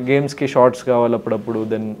గేమ్స్కి షార్ట్స్ కావాలి అప్పుడప్పుడు.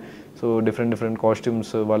 దెన్ సో డిఫరెంట్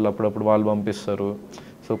కాస్ట్యూమ్స్ వాళ్ళు అప్పుడప్పుడు వాళ్ళు పంపిస్తారు.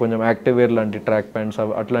 సో కొంచెం యాక్టివ్ వేర్ లాంటి ట్రాక్ ప్యాంట్స్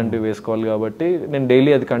అట్లాంటివి వేసుకోవాలి కాబట్టి నేను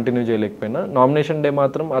డైలీ అది కంటిన్యూ చేయలేకపోయినా. నామినేషన్ డే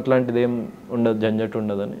మాత్రం అట్లాంటిది ఏం ఉండదు, జంజట్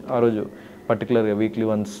ఉండదని ఆ రోజు పర్టికులర్గా వీక్లీ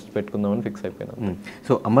వన్స్ పెట్టుకుందామని ఫిక్స్ అయిపోయినా.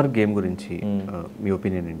 సో అమర్ గేమ్ గురించి మీ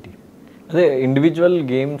ఒపీనియన్ ఏంటి? అదే ఇండివిజువల్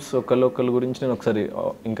గేమ్స్ ఒకళ్ళ గురించి నేను ఒకసారి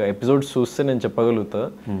ఇంకా ఎపిసోడ్స్ చూస్తే నేను చెప్పగలుగుతా.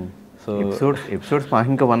 సో ఎపిసోడ్స్ మాకు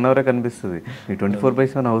ఇంకా 1 hour కనిపిస్తుంది. మీరు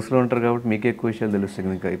 24/7 హౌస్లో ఉంటారు కాబట్టి మీకే ఎక్కువ విషయాలు తెలుస్తాయి.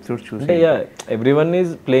 ఇంకా ఎపిసోడ్స్ చూస్తే everyone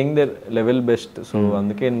is playing their level best. So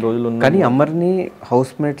అందుకే ఎన్ని రోజులు ఉన్నాయి. కానీ అమర్ని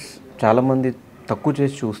హౌస్ మేట్స్ చాలా మంది తక్కువ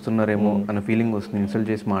చేసి చూస్తున్నారేమో అన్న ఫీలింగ్ వస్తుంది. ఇన్సల్ట్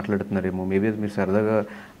చేసి మాట్లాడుతున్నారేమో. మేబీ అది మీరు సరదాగా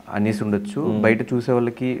అనేసి ఉండొచ్చు. బయట చూసే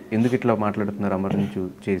వాళ్ళకి ఎందుకు ఇట్లా మాట్లాడుతున్నారు అమర్ని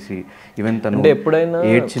చేసి, ఈవెన్ తను ఎప్పుడైనా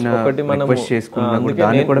ఏడ్చిన రిక్వెస్ట్ చేసుకున్నా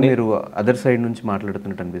దాన్ని కూడా మీరు అదర్ సైడ్ నుంచి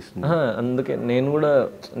మాట్లాడుతున్నట్టు అనిపిస్తుంది. అందుకే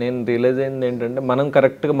నేను రియలైజ్ అయింది ఏంటంటే మనం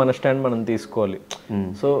కరెక్ట్గా మన స్టాండ్ మనం తీసుకోవాలి.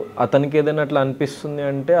 సో అతనికి ఏదైనా అట్లా అనిపిస్తుంది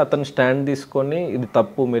అంటే అతను స్టాండ్ తీసుకొని ఇది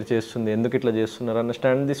తప్పు మీరు చేస్తుంది, ఎందుకు ఇట్లా చేస్తున్నారు అన్న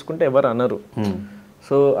స్టాండ్ తీసుకుంటే ఎవరు అనరు.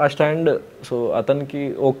 సో ఆ స్టాండ్ సో అతనికి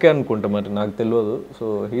ఓకే అనుకుంటా, మరి నాకు తెలియదు. సో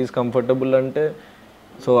హీఈస్ కంఫర్టబుల్ అంటే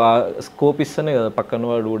సో ఆ స్కోప్ ఇస్తేనే కదా పక్కన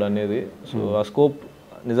వాడు కూడా అనేది. సో ఆ స్కోప్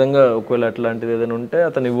నిజంగా ఒకవేళ అట్లాంటిది ఏదైనా ఉంటే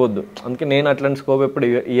అతను ఇవ్వద్దు. అందుకే నేను అట్లాంటి స్కోప్ ఎప్పుడు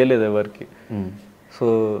ఇవ్వలేదు ఎవరికి. సో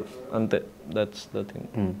అంతే, that's the thing.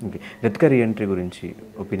 Okay, Ritika reentry గురించి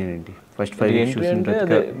ఒపీనియన్ ఏంటి? ఫస్ట్ 5 రీఎంట్రీ అంటే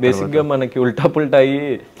అదే బేసిక్గా మనకి ఉల్టా పుల్టా అయ్యి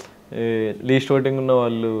లీస్ట్ ఓటింగ్ ఉన్న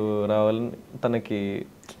వాళ్ళు రావాలని తనకి.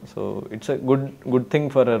 So it's a good thing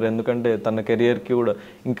for her. ఎందుకంటే తన కెరియర్కి కూడా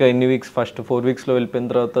ఇంకా ఎన్ని వీక్స్, ఫస్ట్ 4 వీక్స్లో వెళ్ళిపోయిన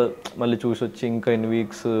తర్వాత మళ్ళీ చూసి వచ్చి ఇంకా ఎన్ని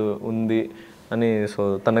వీక్స్ ఉంది అని. సో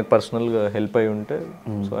తనకు పర్సనల్గా హెల్ప్ అయి ఉంటే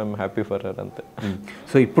so I'm happy for her అంతే.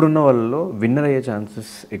 సో ఇప్పుడున్న వాళ్ళలో విన్నర్ అయ్యే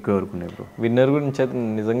ఛాన్సెస్ ఎక్కువ వరకు ఉన్నాయి బ్రో. విన్నర్ గురించి అయితే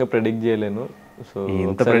నిజంగా ప్రెడిక్ట్ చేయలేను. సో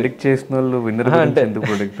ఎంత ప్రెడిక్ట్ చేసిన వాళ్ళు విన్నర్ అంటే ఎందుకు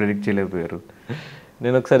ప్రెడిక్ట్ చేయలేకపోయారు?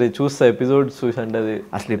 నేను ఒకసారి చూస్తా ఎపిసోడ్స్ చూసి, అంటే అది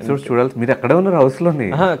అసలు ఎపిసోడ్స్ చూడాలి. మీరు అక్కడే ఉన్నారు హౌస్లోనే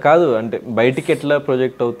కాదు, అంటే బయటికి ఎట్లా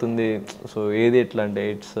ప్రొజెక్ట్ అవుతుంది, సో ఏది ఎట్లా అంటే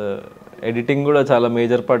ఇట్స్ ఎడిటింగ్ కూడా చాలా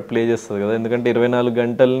మేజర్ పార్ట్ ప్లే చేస్తుంది కదా. ఎందుకంటే 24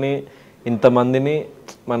 గంటల్ని ఇంతమందిని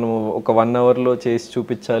మనము ఒక 1 అవర్లో చేసి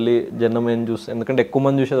చూపించాలి. జనం ఏం చూస్తే, ఎందుకంటే ఎక్కువ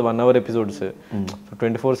మంది చూసేది 1 అవర్ ఎపిసోడ్స్,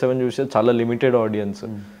 24/7 చూసేది చాలా లిమిటెడ్ ఆడియన్స్.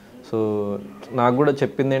 సో నాకు కూడా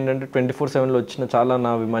చెప్పింది ఏంటంటే 24/7లో వచ్చిన చాలా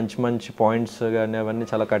నావి మంచి మంచి పాయింట్స్ కానీ అవన్నీ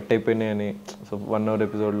చాలా కట్ అయిపోయినాయి అని. సో 1 అవర్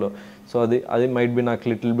ఎపిసోడ్లో సో అది మైట్ బి నాకు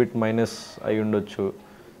లిటిల్ బిట్ మైనస్ అయి ఉండొచ్చు.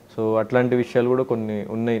 సో అట్లాంటి విషయాలు కూడా కొన్ని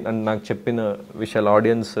ఉన్నాయి అండ్ నాకు చెప్పిన విషయాలు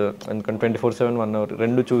ఆడియన్స్, ఎందుకంటే 24/7 1 అవర్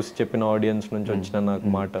రెండు చూసి చెప్పిన ఆడియన్స్ నుంచి వచ్చిన నాకు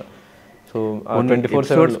మాట. సో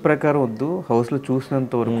 24/7 ప్రకారం వద్దు, హౌస్లో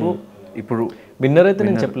చూసినంత వరకు. ఇప్పుడు విన్నర్ అయితే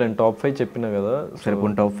నేను చెప్పలేను, టాప్ 5 చెప్పిన కదా. సరే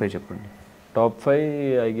టాప్ 5 చెప్పండి. టాప్ 5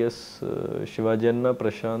 ఐ గెస్ శివాజీ అన్న,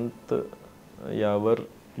 ప్రశాంత్, యావర్,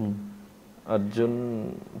 అర్జున్,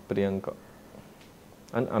 ప్రియాంక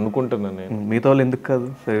అని అనుకుంటున్నాను నేను. మిగతా వాళ్ళు ఎందుకు కాదు?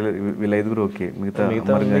 వీళ్ళ 5 ఓకే, మిగతా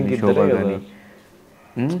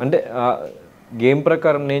అంటే గేమ్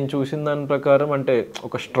ప్రకారం నేను చూసిన దాని ప్రకారం అంటే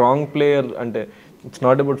ఒక స్ట్రాంగ్ ప్లేయర్, అంటే ఇట్స్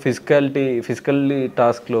నాట్ అబౌట్ ఫిజికల్లీ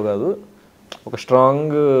టాస్క్లో కాదు, ఒక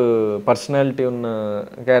స్ట్రాంగ్ పర్సనాలిటీ ఉన్న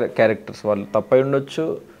క్యారెక్టర్స్ వాళ్ళు తప్పై ఉండొచ్చు,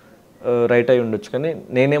 రైట్ అయి ఉండొచ్చు. కానీ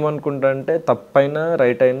నేనేమనుకుంటా అంటే తప్పైనా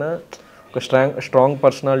రైట్ అయినా ఒక స్ట్రాంగ్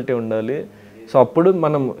పర్సనాలిటీ ఉండాలి. సో అప్పుడు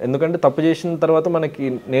మనం, ఎందుకంటే తప్పు చేసిన తర్వాత మనకి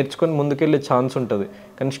నేర్చుకొని ముందుకెళ్ళే ఛాన్స్ ఉంటుంది.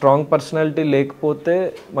 కానీ స్ట్రాంగ్ పర్సనాలిటీ లేకపోతే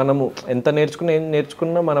మనము ఎంత ఏం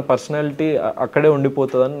నేర్చుకున్నా మన పర్సనాలిటీ అక్కడే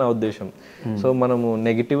ఉండిపోతుందని నా ఉద్దేశం. సో మనము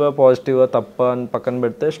నెగిటివా పాజిటివా తప్ప అని పక్కన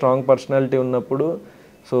పెడితే స్ట్రాంగ్ పర్సనాలిటీ ఉన్నప్పుడు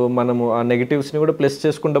సో మనము ఆ నెగిటివ్స్ని కూడా ప్లస్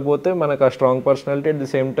చేసుకుంటూ పోతే మనకు ఆ strong personality at the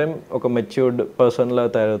same time ఒక మెచ్యూర్డ్ పర్సన్లా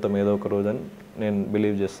తయారవుతాం ఏదో ఒక రోజు అని నేను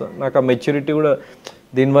బిలీవ్ చేస్తాను. నాకు ఆ మెచ్యూరిటీ కూడా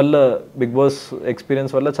దీనివల్ల బిగ్ బాస్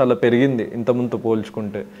ఎక్స్పీరియన్స్ వల్ల చాలా పెరిగింది ఇంతకుముందు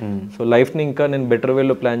పోల్చుకుంటే. సో లైఫ్ని ఇంకా నేను బెటర్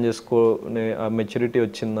వేలో ప్లాన్ చేసుకునే ఆ మెచ్యూరిటీ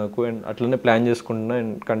వచ్చింది నాకు. అండ్ అట్లనే ప్లాన్ చేసుకుంటున్నా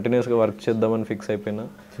అండ్ కంటిన్యూస్గా వర్క్ చేద్దామని ఫిక్స్ అయిపోయినా.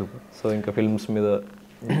 సో ఇంకా ఫిల్మ్స్ మీద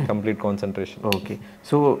కంప్లీట్ కాన్సన్ట్రేషన్. ఓకే.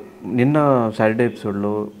 సో నిన్న సాటర్డే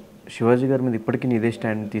ఎపిసోడ్లో శివాజీ గారి మీద ఇప్పటికీ ఇదే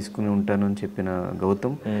స్టాండ్ తీసుకుని ఉంటాను అని చెప్పిన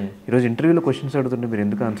గౌతమ్ ఈరోజు ఇంటర్వ్యూలో క్వశ్చన్స్ అడుగుతుంటే మీరు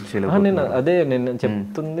ఎందుకు ఆన్సర్ చేయలేదు? నేను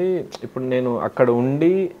చెప్తుంది, ఇప్పుడు నేను అక్కడ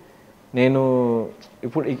ఉండి నేను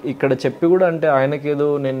ఇప్పుడు ఇక్కడ చెప్పి కూడా అంటే ఆయనకేదో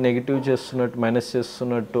నేను నెగిటివ్ చేస్తున్నట్టు మైనస్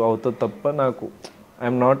చేస్తున్నట్టు అవుతుంది తప్ప నాకు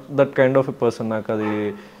I'm not that kind of a person. నాకు అది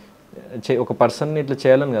ఒక పర్సన్ని ఇట్లా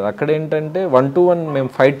చేయాలని కదా. అక్కడ ఏంటంటే 1-to-1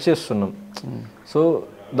 మేము ఫైట్ చేస్తున్నాం. So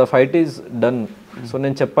the fight is done. So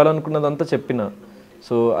నేను చెప్పాలనుకున్నదంతా చెప్పిన.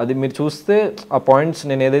 సో అది మీరు చూస్తే ఆ పాయింట్స్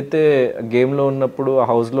నేను ఏదైతే గేమ్లో ఉన్నప్పుడు ఆ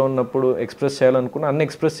హౌస్లో ఉన్నప్పుడు ఎక్స్ప్రెస్ చేయాలనుకున్నా అన్నీ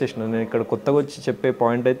ఎక్స్ప్రెస్ చేసిన. నేను ఇక్కడ కొత్తగా వచ్చి చెప్పే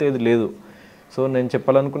పాయింట్ అయితే ఇది లేదు. సో నేను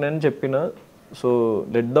చెప్పాలనుకున్నాను చెప్పిన. So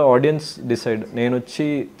let the audience decide. నేను వచ్చి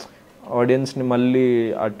ఆడియన్స్ని మళ్ళీ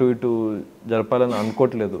అటు ఇటు జరపాలని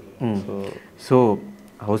అనుకోవట్లేదు. సో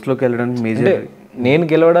హౌస్లోకి వెళ్ళడానికి మేజర్ నేను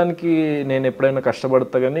గెలవడానికి నేను ఎప్పుడైనా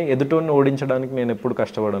కష్టపడతా, కానీ ఎదుటిని ఓడించడానికి నేను ఎప్పుడు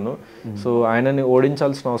కష్టపడను. సో ఆయనని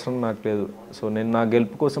ఓడించాల్సిన అవసరం నాకు లేదు. సో నేను నా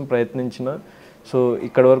గెలుపు కోసం ప్రయత్నించిన. సో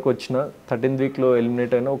ఇక్కడ వరకు వచ్చిన 13th వీక్లో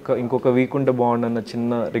ఎలిమినేట్ అయినా ఇంకొక వీక్ ఉంటే బాగుండన్న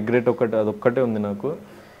చిన్న రిగ్రెట్ అదొక్కటే ఉంది నాకు.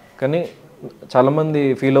 కానీ చాలామంది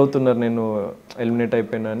ఫీల్ అవుతున్నారు నేను ఎలిమినేట్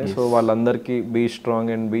అయిపోయినా అని. సో వాళ్ళందరికీ be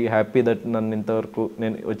strong and be happy that నన్ను ఇంతవరకు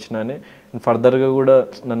నేను వచ్చినాని. ఫర్దర్గా కూడా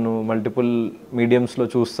నన్ను మల్టిపుల్ మీడియంస్లో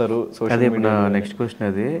చూస్తారు. Social media. నెక్స్ట్ క్వశ్చన్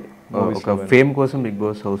అది ఒక ఫేమ్ కోసం బిగ్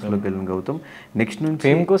బాస్ హౌస్లోకి వెళ్ళిన గౌతమ్ నెక్స్ట్ నుంచి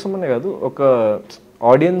ఫేమ్ కోసం అనే కాదు, ఒక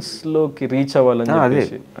ఆడియన్స్లోకి రీచ్ అవ్వాలని. అదే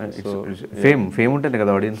ఫేమ్ ఉంటుంది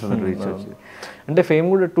కదా ఆడియన్స్ రీచ్ అవ్వాలి. అంటే ఫేమ్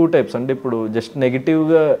కూడా 2 types. అంటే ఇప్పుడు జస్ట్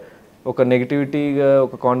నెగిటివ్గా ఒక నెగిటివిటీగా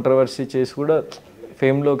ఒక కాంట్రవర్సీ చేసి కూడా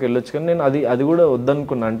ఫేమ్లోకి వెళ్ళొచ్చు. కానీ నేను అది కూడా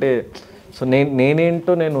వద్దనుకున్నా. అంటే సో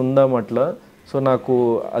నేనేంటో నేను ఉందాం అట్లా. సో నాకు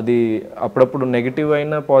అది అప్పుడప్పుడు నెగిటివ్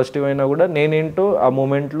అయినా పాజిటివ్ అయినా కూడా నేనేంటో ఆ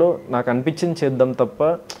మూమెంట్లో నాకు అనిపించింది చేద్దాం తప్ప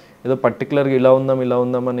ఏదో పర్టికులర్గా ఇలా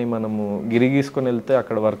ఉందామని మనము గిరిగీసుకొని వెళ్తే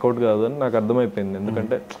అక్కడ వర్కౌట్ కాదు అని నాకు అర్థమైపోయింది.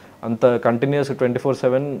 ఎందుకంటే అంత కంటిన్యూస్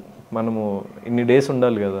 24/7 మనము ఇన్ని డేస్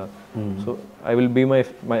ఉండాలి కదా. So I will be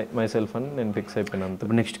my self అని నేను ఫిక్స్ అయిపోయినా.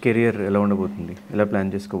 అంత నెక్స్ట్ కెరియర్ ఎలా ఉండబోతుంది, ఎలా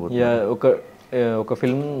ప్లాన్ చేసుకోబోతుంది? ఒక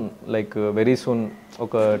ఫిల్మ్ లైక్ వెరీ సూన్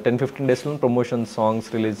ఒక 10-15 డేస్లో ప్రమోషన్ సాంగ్స్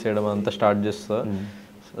రిలీజ్ చేయడం అంతా స్టార్ట్ చేస్తా.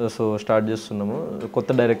 సో స్టార్ట్ చేస్తున్నాము.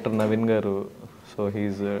 కొత్త డైరెక్టర్ నవీన్ గారు. So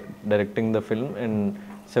he's directing the film and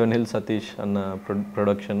 7 Hills Satish అన్న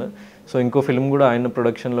ప్రొడక్షన్. సో ఇంకో ఫిల్మ్ కూడా ఆయన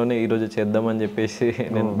ప్రొడక్షన్లోనే ఈరోజు చేద్దామని చెప్పేసి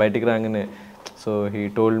నేను బయటికి రాగానే so he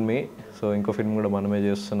told me so ఇంకో ఫిల్మ్ కూడా మనమే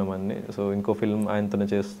చేస్తున్నామని, సో ఇంకో ఫిల్మ్ ఆయనతోనే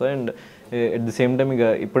చేస్తా. And at the same time ఇక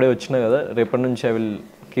ఇప్పుడే వచ్చినా కదా, రేపటి నుంచి I will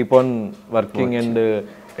keep on working and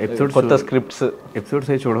కొత్త స్క్రిప్ట్స్ ఎపిసోడ్స్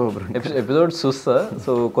అయి చూడవు బ్రో. ఎపిసోడ్స్ చూస్తా.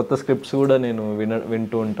 సో కొత్త స్క్రిప్ట్స్ కూడా నేను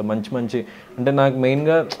వింటూ ఉంటా. మంచి అంటే నాకు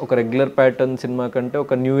మెయిన్గా ఒక రెగ్యులర్ ప్యాటర్న్ సినిమా కంటే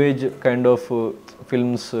ఒక new age kind of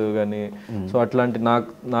films కానీ, సో అట్లాంటి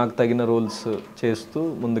నాకు తగిన రోల్స్ చేస్తూ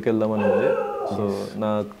ముందుకెళ్దామని ఉంది. సో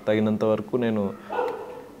నాకు తగినంత వరకు నేను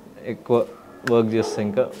ఎక్కువ వర్క్ చేస్తా,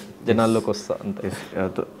 ఇంకా జనాల్లోకి వస్తా అంతే.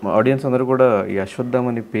 మా ఆడియన్స్ అందరూ కూడా ఈ అశ్వత్థామ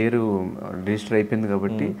అనే పేరు రిజిస్టర్ అయిపోయింది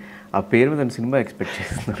కాబట్టి ఆ పేరు మీద సినిమా ఎక్స్పెక్ట్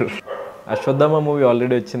చేస్తున్నారు. అశ్వత్థామ మూవీ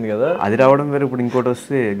ఆల్రెడీ వచ్చింది కదా, అది రావడం వేరే. ఇప్పుడు ఇంకోటి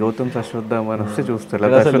వస్తే గౌతమ్ అశ్వత్థామ అని వస్తే చూస్తారు,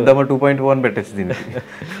 లేదా అశ్వత్థామ 2.1 పెట్టచ్చు దీనికి.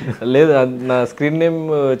 లేదు, నా స్క్రీన్ నేమ్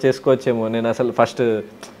చేసుకోవచ్చేమో. నేను అసలు ఫస్ట్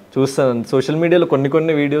చూస్తాను సోషల్ మీడియాలో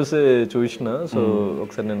కొన్ని వీడియోస్ చూసిన. సో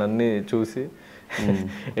ఒకసారి నేను అన్నీ చూసి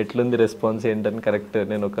ఎట్లుంది రెస్పాన్స్ ఏంటని కరెక్ట్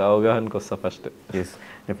నేను ఒక అవగాహనకు వస్తా ఫస్ట్. ఎస్,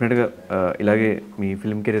 డెఫినెట్గా ఇలాగే మీ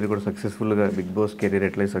ఫిల్మ్ కెరీర్ కూడా సక్సెస్ఫుల్గా, బిగ్ బాస్ కెరీర్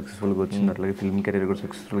ఎట్లయితే సక్సెస్ఫుల్గా వచ్చింది అట్లాగే ఫిల్మ్ కెరీర్ కూడా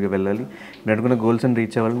సక్సెస్ఫుల్గా వెళ్ళాలి, మీరు అనుకున్న గోల్స్ అని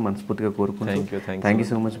రీచ్ అవ్వాలని మనస్ఫూర్తిగా కోరుకుంటాను. Thank you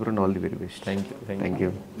so much bro, all the very best. Thank you.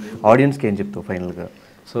 ఆడియన్స్కి ఏం చెప్తావు ఫైనల్గా?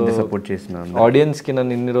 సో సపోర్ట్ చేసిన ఆడియన్స్కి,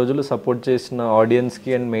 నన్ను ఇన్ని రోజులు సపోర్ట్ చేసిన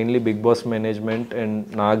ఆడియన్స్కి and mainly big boss management and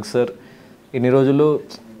Nag sir, ఇన్ని రోజులు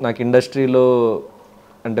నాకు ఇండస్ట్రీలో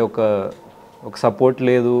అంటే ఒక సపోర్ట్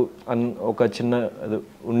లేదు అని ఒక చిన్న అది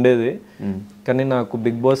ఉండేది, కానీ నాకు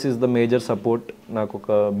big boss is the major support. నాకు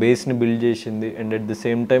ఒక బేస్ని బిల్డ్ చేసింది. And at the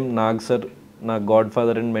same time Nag sir నా గాడ్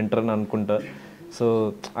ఫాదర్ అండ్ మెంటర్ అని అనుకుంటా. సో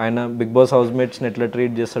ఆయన బిగ్ బాస్ హౌస్ మేట్స్ని ఎట్లా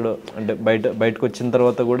ట్రీట్ చేస్తాడో, అంటే బయటకు వచ్చిన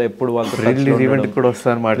తర్వాత కూడా ఎప్పుడు వాళ్ళతో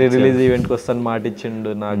రిలీజ్ ఈవెంట్కి వస్తాను మాట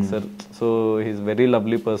ఇచ్చిండు Nag sir. So he's very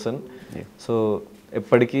lovely person. So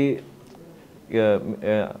ఎప్పటికీ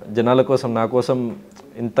జనాల కోసం, నా కోసం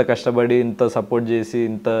ఇంత కష్టపడి ఇంత సపోర్ట్ చేసి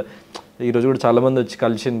ఈరోజు కూడా చాలామంది వచ్చి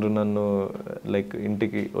కలిసిండ్రు నన్ను, లైక్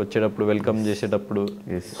ఇంటికి వచ్చేటప్పుడు వెల్కమ్ చేసేటప్పుడు.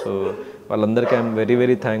 సో వాళ్ళందరికీ I'm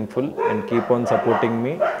very thankful and keep on supporting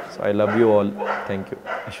me. So I love you all. Thank you.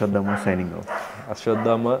 Ashwatthama signing off.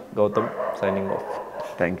 Ashwatthama Gautam signing off.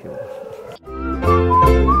 Thank you.